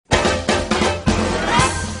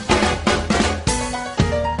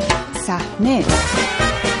صحنه،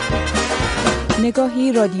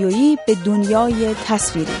 نگاهی رادیویی به دنیای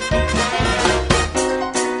تصویری.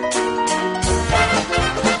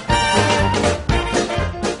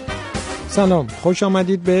 سلام، خوش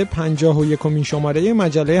آمدید به 51مین شماره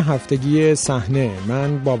مجله هفتگی صحنه.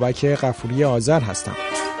 من بابک غفوری آذر هستم.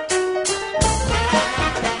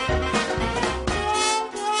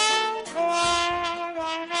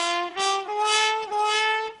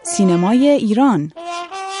 سینمای ایران.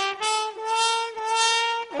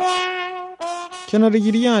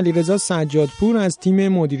 کناره‌گیری علیرضا سجادپور از تیم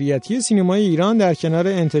مدیریتی سینمای ایران در کنار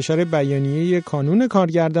انتشار بیانیه کانون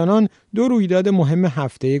کارگردانان دو رویداد مهم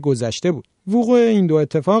هفته گذشته بود. وقوع این دو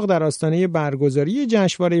اتفاق در آستانه برگزاری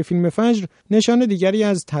جشنواره فیلم فجر نشان دیگری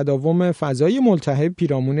از تداوم فضای ملتهب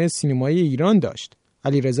پیرامون سینمای ایران داشت.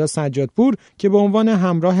 علیرضا سجادپور که به عنوان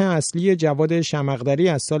همراه اصلی جواد شمقدری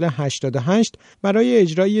از سال 88 برای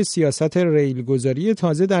اجرای سیاست ریلگذاری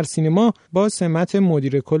تازه در سینما با سمت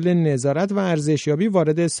مدیر کل نظارت و ارزشیابی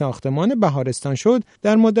وارد ساختمان بهارستان شد،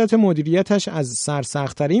 در مدت مدیریتش از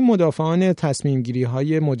سرسخت‌ترین مدافعان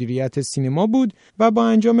تصمیم‌گیری‌های مدیریت سینما بود و با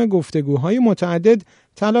انجام گفتگوهای متعدد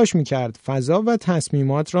تلاش می‌کرد فضا و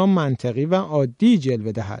تصمیمات را منطقی و عادی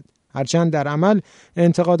جلوه دهد. هرچند در عمل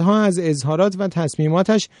انتقادها از اظهارات و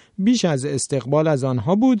تصمیماتش بیش از استقبال از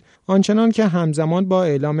آنها بود، آنچنان که همزمان با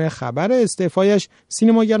اعلام خبر استعفایش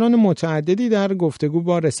سینماگران متعددی در گفتگو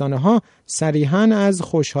با رسانه‌ها صریحاً از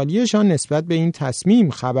خوشحالیشان نسبت به این تصمیم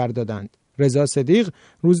خبر دادند. رضا صدیق،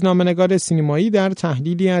 روزنامه‌نگار سینمایی، در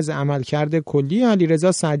تحلیلی از عملکرد کلی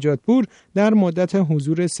علیرضا سجادپور در مدت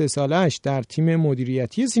حضور 3 ساله‌اش در تیم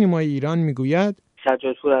مدیریتی سینمای ایران میگوید: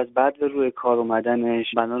 سجادپور از بعد به روی کار اومدنش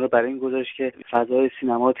بنا رو برای این گذاشت که فضای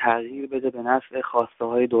سینما تغییر بده به نفع خواسته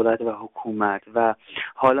های دولت و حکومت و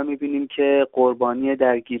حالا میبینیم که قربانی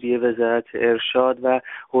درگیری وزارت ارشاد و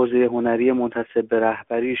حوزه هنری منتسب به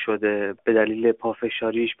رهبری شده به دلیل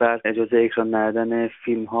پافشاریش بر اجازه اکران ندادن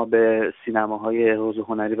فیلم ها به سینماهای حوزه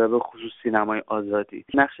هنری و به خصوص سینمای آزادی.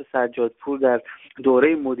 نقش سجادپور در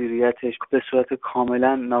دوره مدیریتش به صورت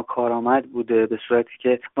کاملا ناکارآمد بوده، به صورتی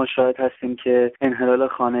که ما شاهد هستیم که انحلال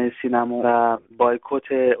خانه سینما و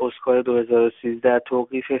بایکوت اسکار 2013،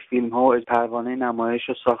 توقیف فیلم‌ها و پروانه نمایش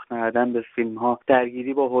و ساخت ندادن به فیلم‌ها،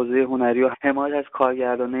 درگیری با حوزه هنری و حمایت از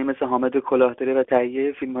کارگردانان مثل حامد کلاهداری و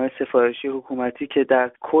تهیه فیلم‌های سفارشی حکومتی که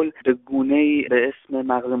در کل به گونه‌ای به اسم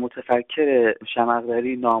مغز متفکر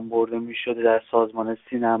شمقدری نام برده می‌شد در سازمان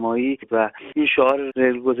سینمایی و این شعار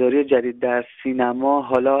ریلگذاری جدید در سینما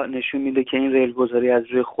حالا نشون میده که این ریلگذاری از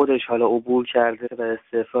روی خودش حالا عبور کرده و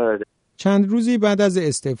استعفا داده. چند روزی بعد از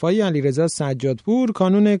استعفای علیرضا سجادپور،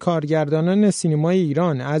 کانون کارگردانان سینمای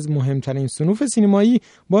ایران از مهمترین صنوف سینمایی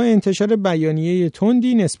با انتشار بیانیه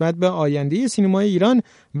تندی نسبت به آینده سینمای ایران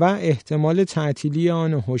و احتمال تعطیلی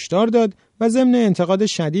آن هشدار داد و ضمن انتقاد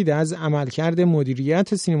شدید از عملکرد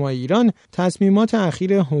مدیریت سینمای ایران، تصمیمات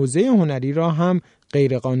اخیر حوزه هنری را هم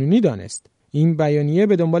غیرقانونی دانست. این بیانیه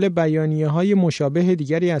به دنبال بیانیه‌های مشابه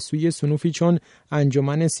دیگری از سوی صنوفی چون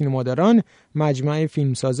انجمن سینماداران، مجمع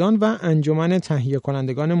فیلمسازان و انجمن تهیه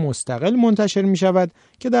کنندگان مستقل منتشر می شود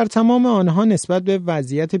که در تمام آنها نسبت به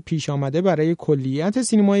وضعیت پیش آمده برای کلیت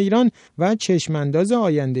سینمای ایران و چشمانداز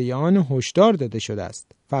آینده آن هشدار داده شده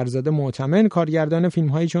است. فرزاد معتمن، کارگردان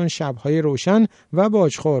فیلم‌هایی چون شب‌های روشن و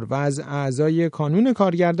باجخور و از اعضای کانون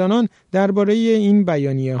کارگردانان، درباره این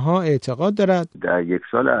بیانیه‌ها اعتقاد دارد: در 1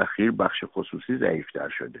 سال اخیر بخش خصوصی ضعیف‌تر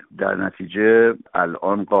شده. در نتیجه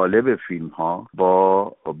الان غالب فیلم‌ها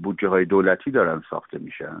با بودجه‌های دولتی دارن ساخته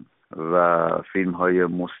میشن و فیلم‌های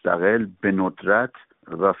مستقل به ندرت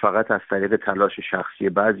و فقط از طریق تلاش شخصی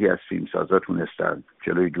بعضی از فیلمسازا تونستن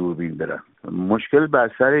جلوی دوربین برن. مشکل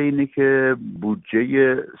بر سر اینه که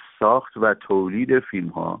بودجه ساخت و تولید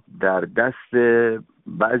فیلم‌ها در دست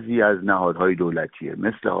بعضی از نهادهای دولتیه،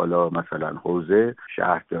 مثل حالا مثلا حوزه،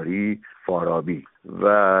 شهرداری، فارابی،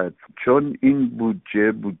 و چون این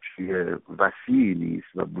بودجه وسیعی نیست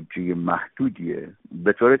و بودجه محدودیه،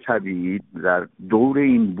 به طور طبیعی در دور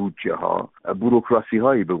این بودجه ها بوروکراسی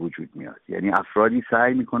هایی به وجود میاد. یعنی افرادی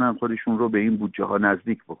سعی میکنن خودشون رو به این بودجه ها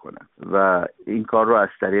نزدیک بکنن و این کار رو از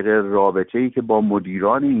طریق رابطه‌ای که با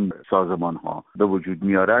مدیران این سازمان ها به وجود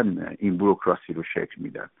میارن این بوروکراسی رو شکل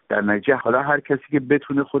میدن. در نتیجه حالا هر کسی که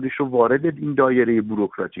بتونه خودش رو وارد این دایره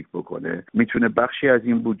بوروکراتیک بکنه میتونه بخشی از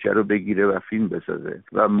این بودجه رو بگیره و فیلم بسازه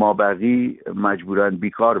و مابقی مجبورن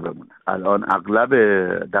بیکار بمونن. الان اغلب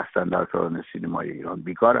دستاندرکاران سینمای ایران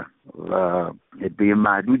بیکارن و عده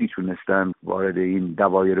معدودی تونستن وارد این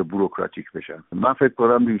دوایر بوروکراتیک بشن. من فکر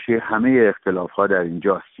کنم ریشه همه اختلاف‌ها در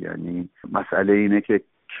اینجاست. یعنی مسئله اینه که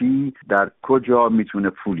کی در کجا میتونه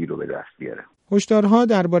پولی رو به دست بیاره. هشدارها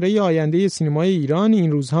درباره آینده سینمای ایران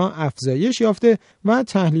این روزها افزایش یافته و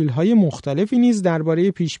تحلیل‌های مختلفی نیز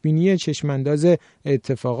درباره پیشبینی چشمانداز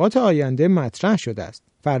اتفاقات آینده مطرح شده است.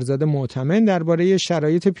 فرزاد معتمن درباره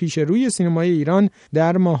شرایط پیشروی سینمای ایران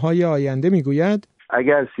در ماه‌های آینده میگوید: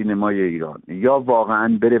 اگر سینمای ایران یا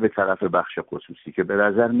واقعا بره به طرف بخش خصوصی که به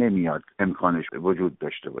نظر نمیاد امکانش وجود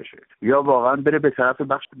داشته باشه، یا واقعا بره به طرف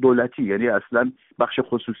بخش دولتی، یعنی اصلا بخش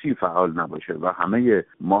خصوصی فعال نباشه و همه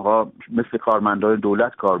ماها مثل کارمندان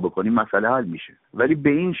دولت کار بکنیم، مسئله حل میشه. ولی به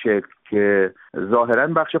این شکل که ظاهرا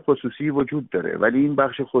بخش خصوصی وجود داره ولی این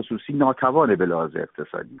بخش خصوصی ناتوانه به لحاظ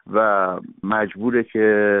اقتصادی و مجبوره که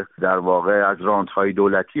در واقع از راندهای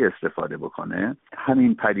دولتی استفاده بکنه،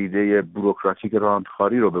 همین پدیده بوروکراتیک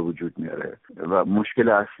راندخواری رو به وجود میاره و مشکل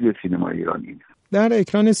اصلی سینمای ایران اینه. در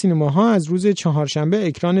اکران سینماها از روز چهارشنبه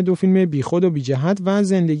اکران دو فیلم بیخود و بیجهت و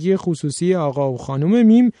زندگی خصوصی آقا و خانم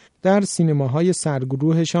میم در سینماهای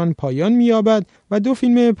سرگروهشان پایان می‌یابد و دو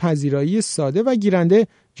فیلم پذیرایی ساده و گیرنده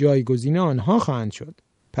جایگزین آنها خواهند شد.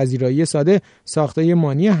 پذیرایی ساده ساخته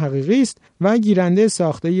مانی حقیقی است و گیرنده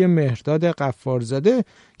ساخته مهرداد غفارزاده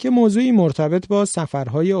که موضوعی مرتبط با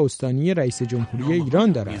سفرهای استانی رئیس جمهوری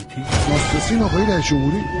ایران دارد. مختصین آقای رئیس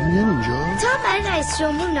جمهوری میان اینجا؟ تو برای رئیس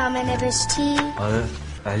جمهور نامه نوشتی؟ آره،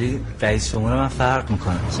 ولی رئیس جمهور من فرق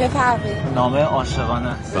میکنه. چه فرقی؟ نامه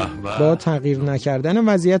عاشقانه. با تغییر نکردن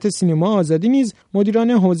وضعیت سینما آزادی نیز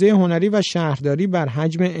مدیران حوزه هنری و شهرداری بر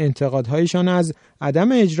حجم انتقادهایشان از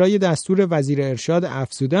عدم اجرای دستور وزیر ارشاد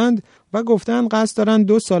افزودند و گفتند قصد دارند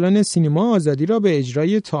 2 سالن سینما آزادی را به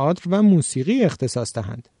اجرای تئاتر و موسیقی اختصاص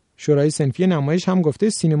دهند. شورای صنفی نمایش هم گفته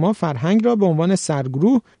سینما فرهنگ را به عنوان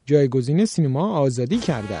سرگروه جایگزین سینما آزادی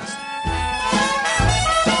کرده است.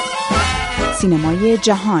 سینمای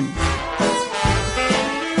جهان.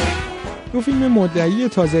 دو فیلم مدعی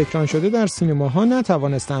تازه اکران شده در سینماها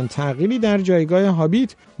نتوانستند تغییری در جایگاه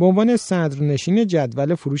هابیت به عنوان صدرنشین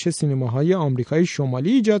جدول فروش سینماهای آمریکای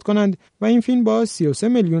شمالی ایجاد کنند و این فیلم با 33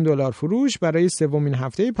 میلیون دلار فروش برای سومین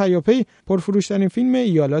هفته پیاپی پرفروشترین فیلم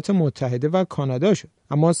ایالات متحده و کانادا شد.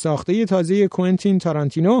 اما ساخته تازه کوئنتین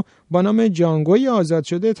تارانتینو با نام جانگوی آزاد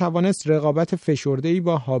شده توانست رقابت فشرده‌ای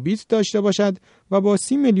با هابیت داشته باشد و با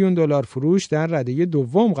 30 میلیون دلار فروش در رده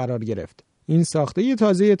دوم قرار گرفت. این ساخته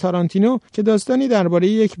تازه تارانتینو که داستانی درباره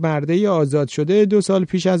یک برده آزاد شده 2 سال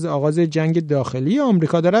پیش از آغاز جنگ داخلی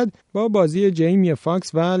آمریکا دارد، با بازی جیمی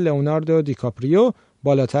فاکس و لئوناردو دیکاپریو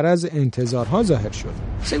بالاتر از انتظارها ظاهر شد.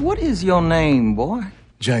 Say what is your name, boy?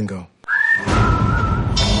 Django.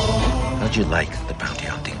 How'd you like the bounty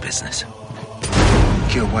hunting business?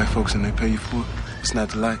 Kill white folks and they pay you for it. It's not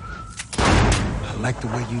the life. I like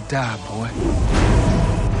the way you die, boy.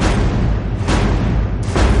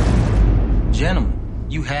 Gentlemen,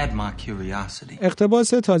 you had my curiosity. اقتباس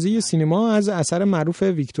تازه سینما از اثر معروف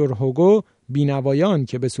ویکتور هوگو بینوایان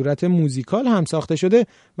که به صورت موزیکال هم ساخته شده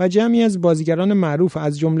و جمعی از بازیگران معروف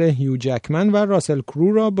از جمله هیو جکمن و راسل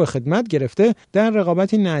کرو را به خدمت گرفته، در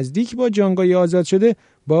رقابتی نزدیک با جانگوی آزاد شده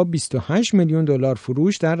با 28 میلیون دلار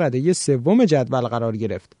فروش در رده سوم جدول قرار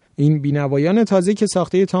گرفت. این بینوایان تازه که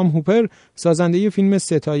ساخته تام هوپر سازنده فیلم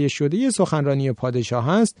ستایش شده سخنرانی پادشاه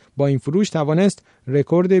است، با این فروش توانست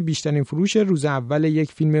رکورد بیشترین فروش روز اول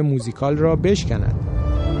یک فیلم موزیکال را بشکند.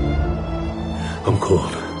 I'm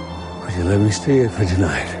cold. Would you let me stay here for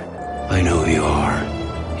tonight? I know who you are.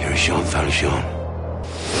 You're Jean Valjean.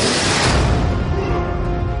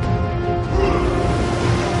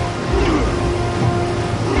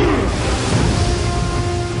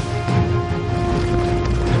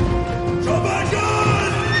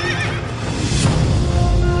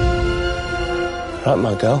 Right,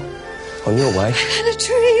 my girl. On your way. In a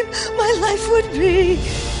dream, my life would be.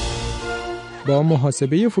 با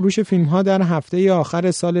محاسبه فروش فیلم‌ها در هفته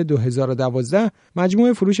آخر سال 2012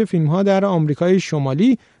 مجموع فروش فیلم‌ها در آمریکای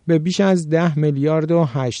شمالی به بیش از 10 میلیارد و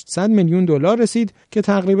 800 میلیون دلار رسید که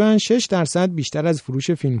تقریباً 6% بیشتر از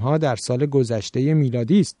فروش فیلم‌ها در سال گذشته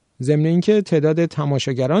میلادی است. ضمن اینکه تعداد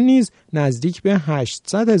تماشاگران نیز نزدیک به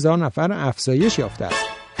 800,000 نفر افزایش یافته است.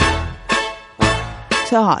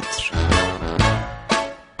 تئاتر.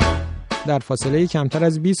 در فاصله کمتر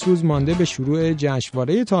از 20 روز مانده به شروع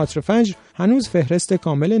جشنواره تئاتر فجر هنوز فهرست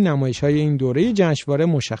کامل نمایش‌های این دوره جشنواره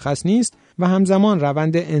مشخص نیست و همزمان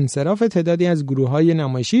روند انصراف تعدادی از گروه‌های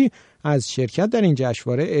نمایشی از شرکت در این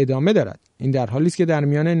جشنواره ادامه دارد. این در حالی است که در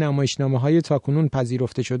میان نمایشنامه‌های تاکنون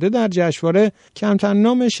پذیرفته شده در جشنواره کمتر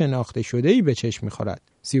نام شناخته شده‌ای به چشم می‌خورد.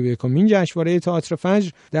 31مین جشنواره تئاتر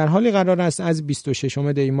فجر در حالی قرار است از 26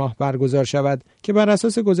 دی ماه برگزار شود که بر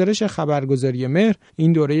اساس گزارش خبرگزاری مهر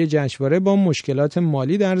این دوره جشنواره با مشکلات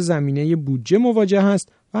مالی در زمینه بودجه مواجه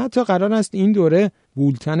است و حتی قرار است این دوره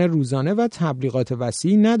بولتن روزانه و تبلیغات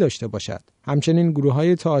وسیع نداشته باشد. همچنین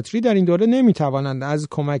گروه‌های تئاتری در این دوره نمی‌توانند از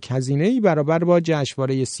کمک هزینه‌ای برابر با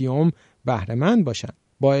جشنواره 30 بهره مند باشند.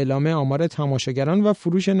 با اعلام آمار تماشاگران و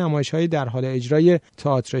فروش نمایش‌های در حال اجرای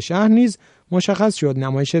تئاتر شهر نیز مشخص شد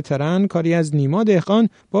نمایش ترن کاری از نیما دهقان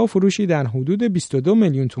با فروشی در حدود 22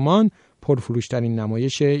 میلیون تومان پرفروشترین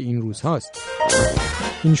نمایش این روزهاست.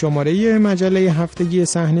 این شماره مجله هفتگی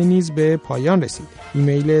صحنه نیز به پایان رسید.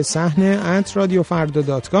 ایمیل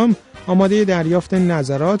صحنه@radiofarda.com آماده دریافت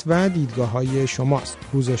نظرات و دیدگاه‌های شماست.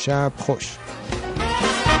 روز و شب خوش.